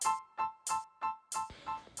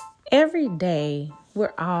Every day,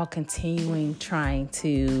 we're all continuing trying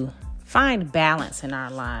to find balance in our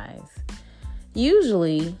lives.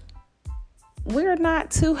 Usually, we're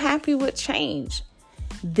not too happy with change.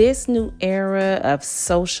 This new era of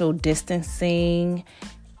social distancing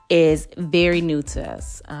is very new to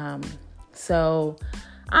us. So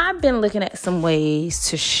I've been looking at some ways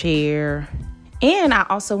to share, and I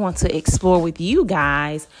also want to explore with you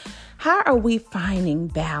guys, how are we finding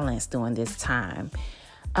balance during this time?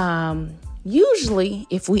 Usually,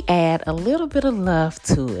 if we add a little bit of love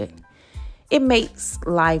to it, it makes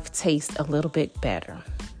life taste a little bit better.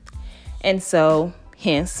 And so,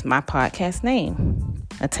 hence my podcast name,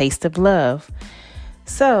 A Taste of Love.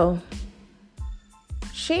 So,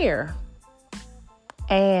 share,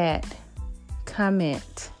 add,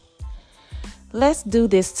 comment. Let's do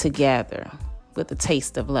this together with A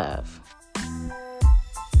Taste of Love.